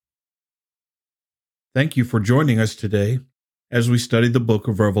Thank you for joining us today as we study the book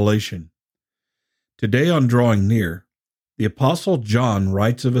of Revelation. Today on Drawing Near, the Apostle John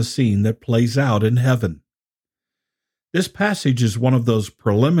writes of a scene that plays out in heaven. This passage is one of those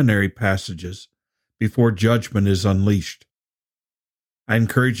preliminary passages before judgment is unleashed. I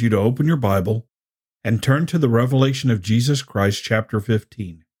encourage you to open your Bible and turn to the Revelation of Jesus Christ, chapter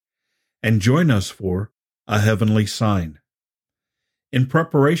 15, and join us for a heavenly sign. In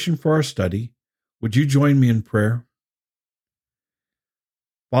preparation for our study, would you join me in prayer?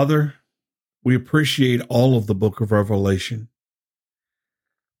 Father, we appreciate all of the book of Revelation,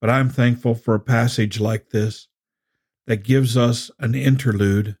 but I'm thankful for a passage like this that gives us an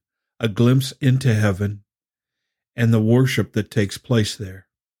interlude, a glimpse into heaven, and the worship that takes place there.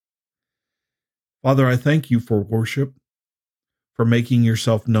 Father, I thank you for worship, for making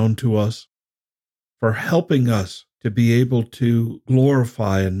yourself known to us, for helping us to be able to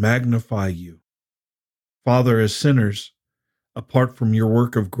glorify and magnify you. Father, as sinners, apart from your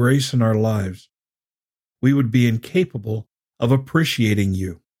work of grace in our lives, we would be incapable of appreciating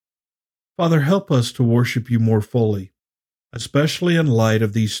you. Father, help us to worship you more fully, especially in light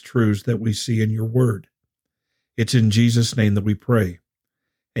of these truths that we see in your word. It's in Jesus' name that we pray.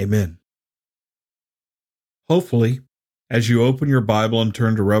 Amen. Hopefully, as you open your Bible and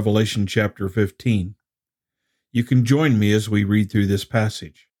turn to Revelation chapter 15, you can join me as we read through this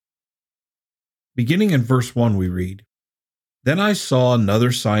passage. Beginning in verse 1, we read, "Then I saw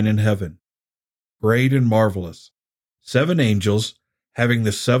another sign in heaven, great and marvelous, 7 angels having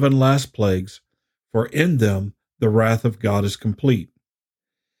the 7 last plagues, for in them the wrath of God is complete."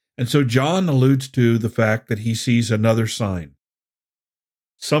 And so John alludes to the fact that he sees another sign,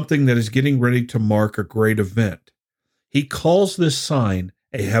 something that is getting ready to mark a great event. He calls this sign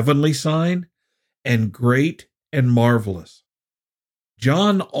a heavenly sign and great and marvelous.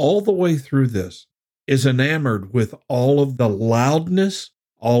 John, all the way through this, is enamored with all of the loudness,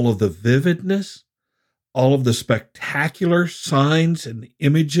 all of the vividness, all of the spectacular signs and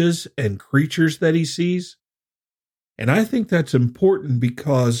images and creatures that he sees. And I think that's important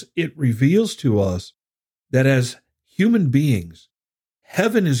because it reveals to us that as human beings,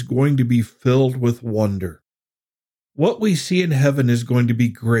 heaven is going to be filled with wonder. What we see in heaven is going to be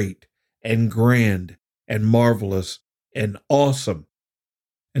great and grand and marvelous and awesome.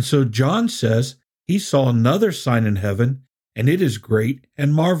 And so John says he saw another sign in heaven, and it is great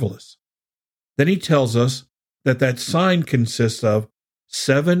and marvelous. Then he tells us that that sign consists of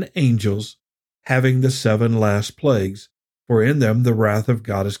 7 angels having the 7 last plagues, for in them the wrath of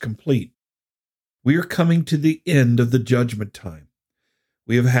God is complete. We are coming to the end of the judgment time.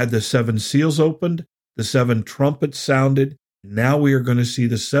 We have had the 7 seals opened, the 7 trumpets sounded, and now we are going to see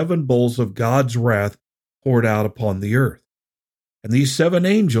the 7 bowls of God's wrath poured out upon the earth. And these 7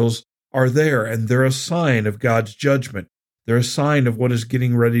 angels are there, and they're a sign of God's judgment. They're a sign of what is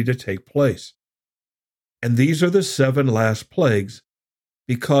getting ready to take place. And these are the 7 last plagues,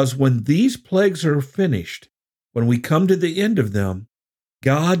 because when these plagues are finished, when we come to the end of them,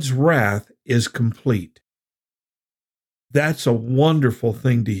 God's wrath is complete. That's a wonderful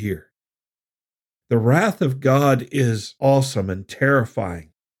thing to hear. The wrath of God is awesome and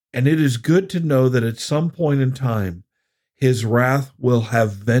terrifying, and it is good to know that at some point in time, his wrath will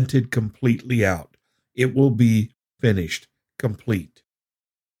have vented completely out. It will be finished, complete.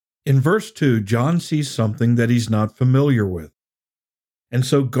 In verse 2, John sees something that he's not familiar with. And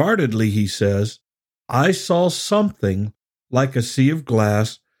so guardedly he says, "I saw something like a sea of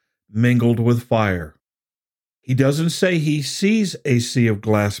glass mingled with fire." He doesn't say he sees a sea of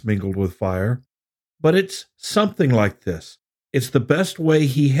glass mingled with fire, but it's something like this. It's the best way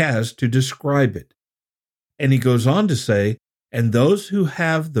he has to describe it. And he goes on to say, "And those who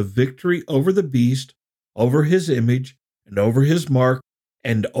have the victory over the beast, over his image, and over his mark,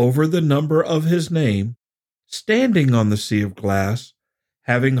 and over the number of his name, standing on the sea of glass,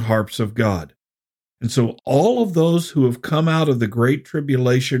 having harps of God." And so all of those who have come out of the great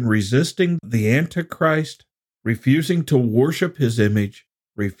tribulation resisting the Antichrist, refusing to worship his image,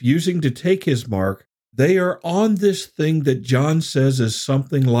 refusing to take his mark, they are on this thing that John says is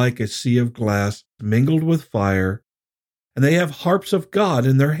something like a sea of glass mingled with fire, and they have harps of God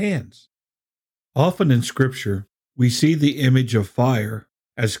in their hands. Often in Scripture, we see the image of fire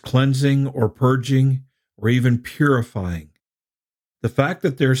as cleansing or purging or even purifying. The fact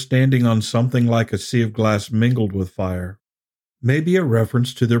that they're standing on something like a sea of glass mingled with fire may be a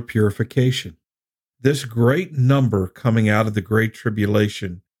reference to their purification. This great number coming out of the great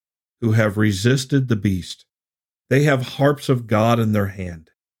tribulation who have resisted the beast, they have harps of God in their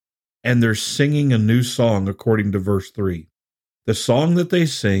hand, and they're singing a new song according to verse 3. The song that they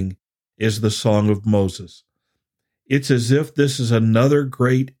sing is the Song of Moses. It's as if this is another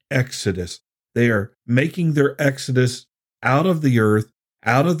great exodus. They are making their exodus out of the earth,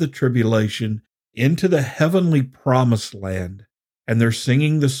 out of the tribulation, into the heavenly promised land. And they're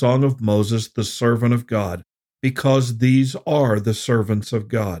singing the Song of Moses, the servant of God, because these are the servants of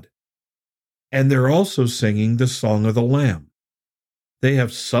God. And they're also singing the Song of the Lamb. They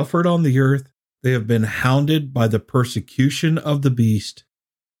have suffered on the earth. They have been hounded by the persecution of the beast.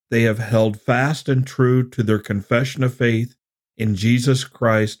 They have held fast and true to their confession of faith in Jesus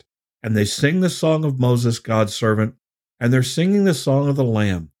Christ, and they sing the Song of Moses, God's servant, and they're singing the Song of the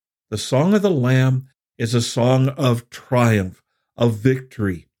Lamb. The Song of the Lamb is a song of triumph, of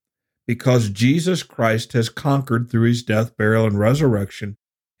victory, because Jesus Christ has conquered through his death, burial, and resurrection,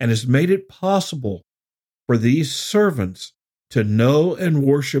 and has made it possible for these servants to know and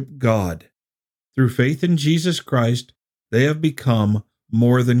worship God. Through faith in Jesus Christ, they have become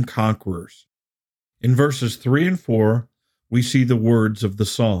more than conquerors. In verses 3 and 4, we see the words of the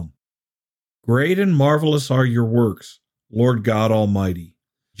song. Great and marvelous are your works, Lord God Almighty.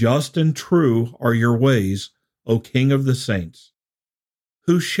 Just and true are your ways, O King of the saints.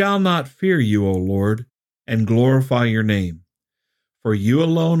 Who shall not fear you, O Lord, and glorify your name? For you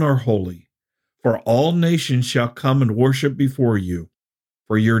alone are holy. For all nations shall come and worship before you,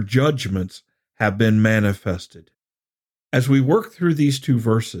 for your judgments have been manifested. As we work through these two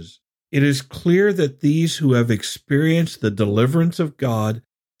verses, it is clear that these who have experienced the deliverance of God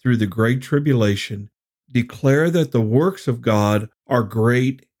through the Great Tribulation declare that the works of God are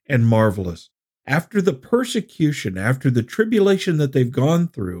great and marvelous. After the persecution, after the tribulation that they've gone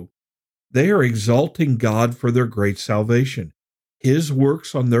through, they are exalting God for their great salvation. His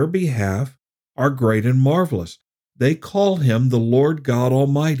works on their behalf are great and marvelous. They call him the Lord God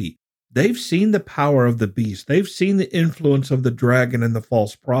Almighty. They've seen the power of the beast. They've seen the influence of the dragon and the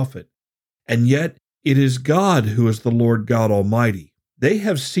false prophet. And yet it is God who is the Lord God Almighty. They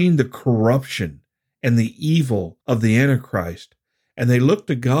have seen the corruption and the evil of the Antichrist. And they look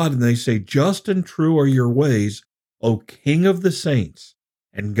to God and they say, just and true are your ways, O King of the saints.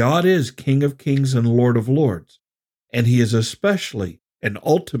 And God is King of kings and Lord of lords. And he is especially and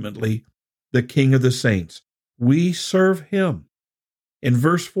ultimately the King of the saints. We serve him. In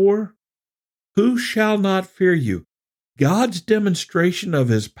verse 4, who shall not fear you? God's demonstration of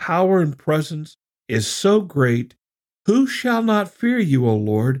his power and presence is so great. Who shall not fear you, O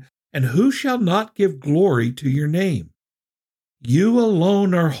Lord, and who shall not give glory to your name? You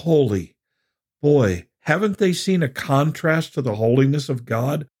alone are holy. Boy, haven't they seen a contrast to the holiness of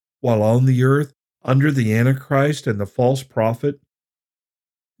God while on the earth under the Antichrist and the false prophet?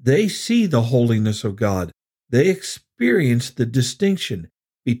 They see the holiness of God. They experience the distinction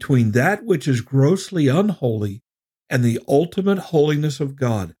between that which is grossly unholy and the ultimate holiness of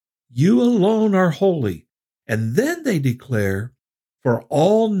God. You alone are holy. And then they declare, for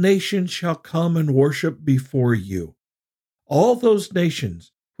all nations shall come and worship before you. All those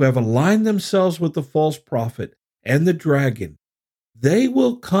nations who have aligned themselves with the false prophet and the dragon, they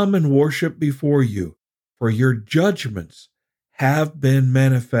will come and worship before you, for your judgments have been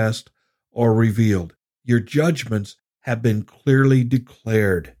manifest or revealed. Your judgments have been clearly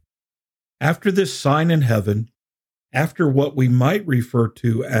declared. After this sign in heaven, after what we might refer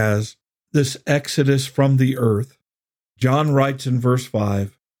to as this exodus from the earth, John writes in verse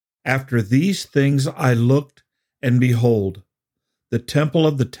 5, after these things I looked, and behold, the temple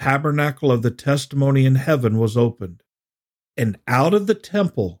of the tabernacle of the testimony in heaven was opened. And out of the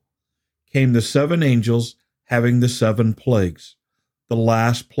temple came the 7 angels having the 7 plagues, the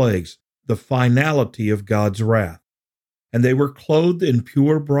last plagues, the finality of God's wrath. And they were clothed in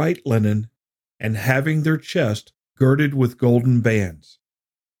pure bright linen, and having their chest girded with golden bands.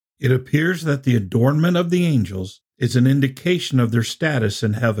 It appears that the adornment of the angels is an indication of their status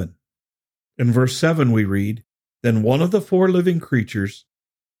in heaven. In verse 7 we read, then one of the 4 living creatures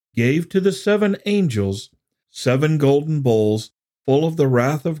gave to the 7 angels 7 golden bowls full of the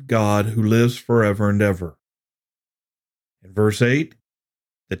wrath of God who lives forever and ever. In verse 8,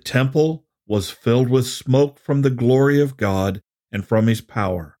 the temple was filled with smoke from the glory of God and from his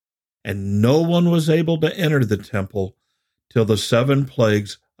power, and no one was able to enter the temple till the 7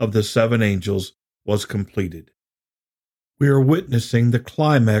 plagues of the 7 angels was completed. We are witnessing the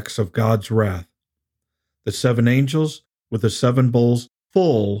climax of God's wrath. The 7 angels with the 7 bowls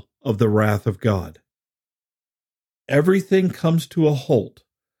full of the wrath of God. Everything comes to a halt.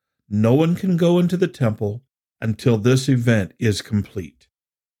 No one can go into the temple until this event is complete.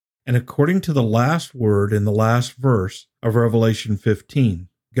 And according to the last word in the last verse of Revelation 15,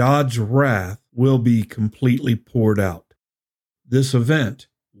 God's wrath will be completely poured out. This event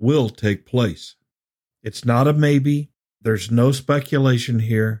will take place. It's not a maybe. There's no speculation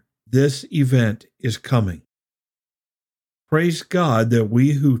here. This event is coming. Praise God that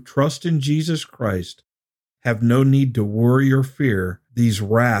we who trust in Jesus Christ have no need to worry or fear these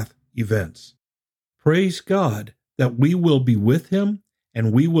wrath events. Praise God that we will be with Him,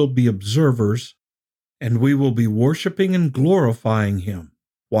 and we will be observers, and we will be worshiping and glorifying Him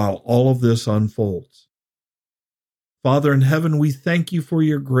while all of this unfolds. Father in heaven, we thank you for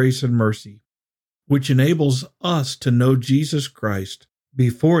your grace and mercy, which enables us to know Jesus Christ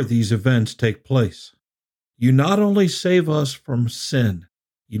before these events take place. You not only save us from sin,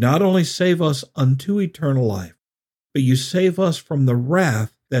 you not only save us unto eternal life, but you save us from the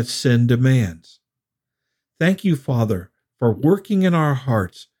wrath that sin demands. Thank you, Father, for working in our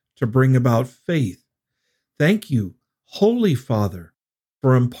hearts to bring about faith. Thank you, Holy Father,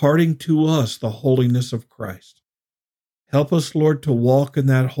 for imparting to us the holiness of Christ. Help us, Lord, to walk in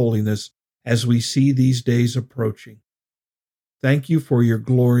that holiness as we see these days approaching. Thank you for your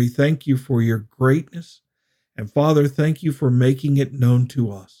glory. Thank you for your greatness. And Father, thank you for making it known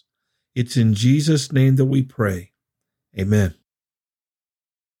to us. It's in Jesus' name that we pray. Amen.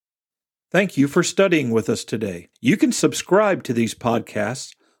 Thank you for studying with us today. You can subscribe to these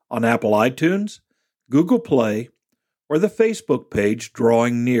podcasts on Apple iTunes, Google Play, or the Facebook page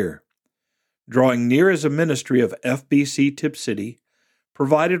Drawing Near. Drawing Near is a ministry of FBC Tipp City,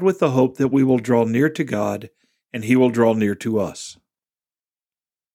 provided with the hope that we will draw near to God and He will draw near to us.